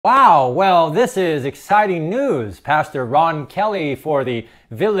Wow, well, this is exciting news. Pastor Ron Kelly for the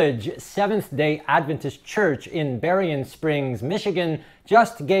Village Seventh-day Adventist Church in Berrien Springs, Michigan,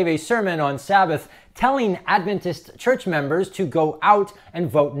 just gave a sermon on Sabbath telling Adventist church members to go out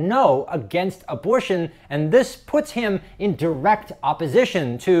and vote no against abortion, and this puts him in direct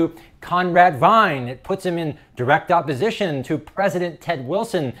opposition to Conrad Vine. It puts him in direct opposition to President Ted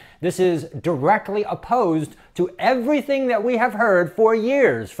Wilson. This is directly opposed to everything that we have heard for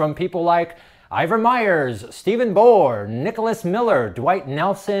years from people like Ivor Myers, Stephen Bohr, Nicholas Miller, Dwight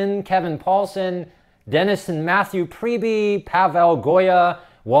Nelson, Kevin Paulson, Dennis and Matthew Priebe, Pavel Goya,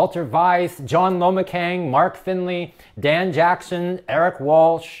 Walter Weiss, John Lomacang, Mark Finley, Dan Jackson, Eric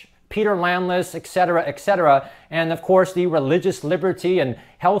Walsh, Peter Landless, etc., etc., and of course the religious liberty and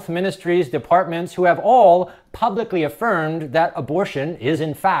health ministries departments who have all publicly affirmed that abortion is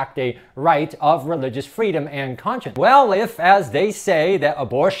in fact a right of religious freedom and conscience. Well, if, as they say, that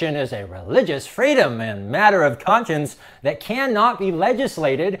abortion is a religious freedom and matter of conscience that cannot be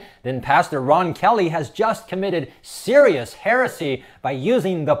legislated, then Pastor Ron Kelly has just committed serious heresy by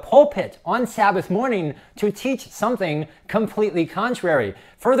using the pulpit on Sabbath morning to teach something completely contrary.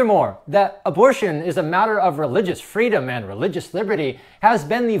 Furthermore, that abortion is a matter of religious freedom and religious liberty has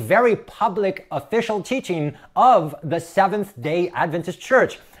been the very public official teaching of the Seventh-day Adventist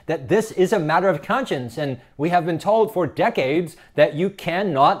Church, that this is a matter of conscience, and we have been told for decades that you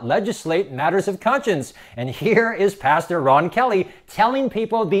cannot legislate matters of conscience. And here is Pastor Ron Kelly telling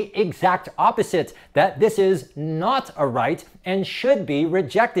people the exact opposite, that this is not a right and should be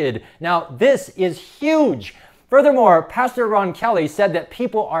rejected. Now, this is huge. Furthermore, Pastor Ron Kelly said that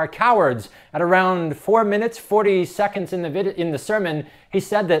people are cowards. At around 4 minutes, 40 seconds in the sermon, he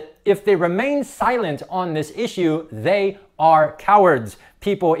said that if they remain silent on this issue, they are cowards.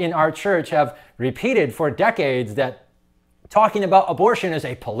 People in our church have repeated for decades that talking about abortion is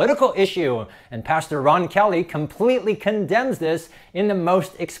a political issue, and Pastor Ron Kelly completely condemns this in the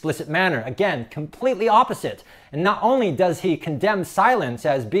most explicit manner. Again, completely opposite. And not only does he condemn silence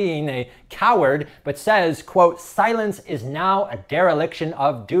as being a coward, but says, quote, silence is now a dereliction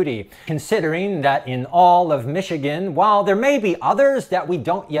of duty, considering that in all of Michigan, while there may be others that we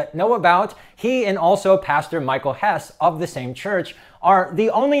don't yet know about, he and also Pastor Michael Hess of the same church are the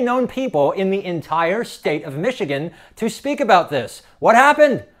only known people in the entire state of Michigan to speak about this. What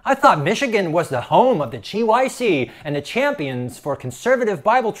happened? I thought Michigan was the home of the GYC and the champions for conservative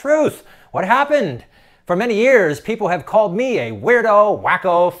Bible truth. What happened? For many years, people have called me a weirdo,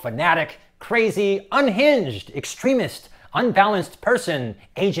 wacko, fanatic, crazy, unhinged, extremist, unbalanced person,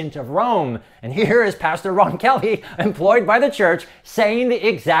 agent of Rome. And here is Pastor Ron Kelly, employed by the church, saying the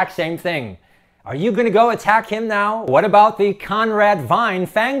exact same thing. Are you going to go attack him now? What about the Conrad Vine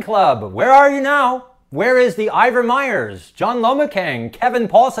fan club? Where are you now? Where is the Ivor Myers, John Lomacang, Kevin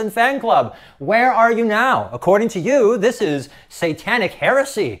Paulson fan club? Where are you now? According to you, this is satanic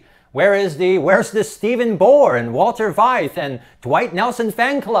heresy. Where's the Stephen Bohr and Walter Weiss and Dwight Nelson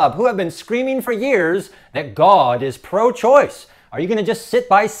fan club who have been screaming for years that God is pro-choice? Are you going to just sit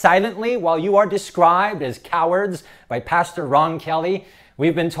by silently while you are described as cowards by Pastor Ron Kelly?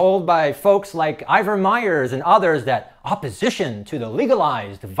 We've been told by folks like Ivor Myers and others that opposition to the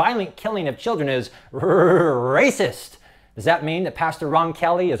legalized violent killing of children is racist. Does that mean that Pastor Ron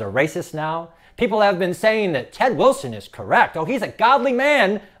Kelly is a racist now? People have been saying that Ted Wilson is correct. Oh, he's a godly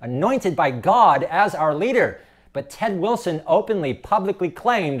man anointed by God as our leader. But Ted Wilson openly, publicly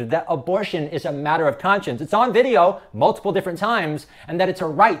claimed that abortion is a matter of conscience. It's on video multiple different times, and that it's a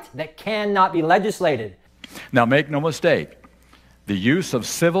right that cannot be legislated. Now, make no mistake. The use of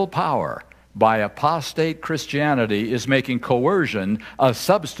civil power by apostate Christianity is making coercion a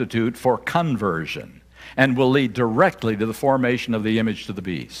substitute for conversion and will lead directly to the formation of the image to the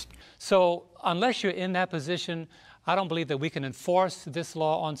beast. So unless you're in that position, I don't believe that we can enforce this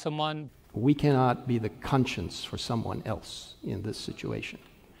law on someone. We cannot be the conscience for someone else in this situation.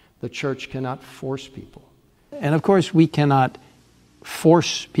 The church cannot force people. And of course, we cannot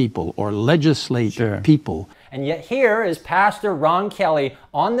force people or legislate people. And yet here is Pastor Ron Kelly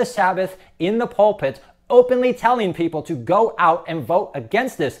on the Sabbath in the pulpit openly telling people to go out and vote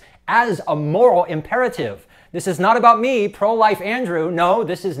against this as a moral imperative. This is not about me, pro-life Andrew. No,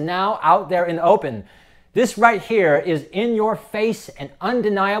 this is now out there in the open. This right here is in your face and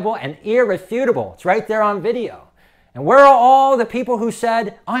undeniable and irrefutable. It's right there on video. And where are all the people who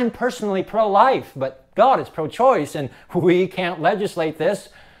said, I'm personally pro-life, but God is pro-choice and we can't legislate this?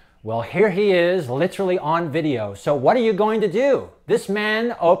 Well, here he is, literally on video. So what are you going to do? This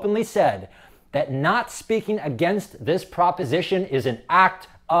man openly said that not speaking against this proposition is an act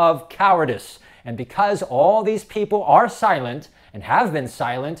of cowardice. And because all these people are silent and have been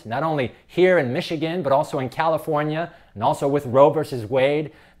silent, not only here in Michigan, but also in California, and also with Roe versus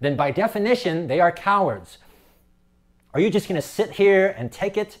Wade, then by definition, they are cowards. Are you just going to sit here and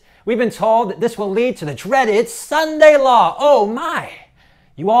take it? We've been told that this will lead to the dreaded Sunday law. Oh my!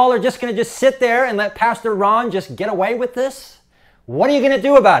 You all are just going to sit there and let Pastor Ron just get away with this? What are you going to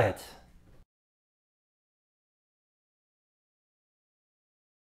do about it?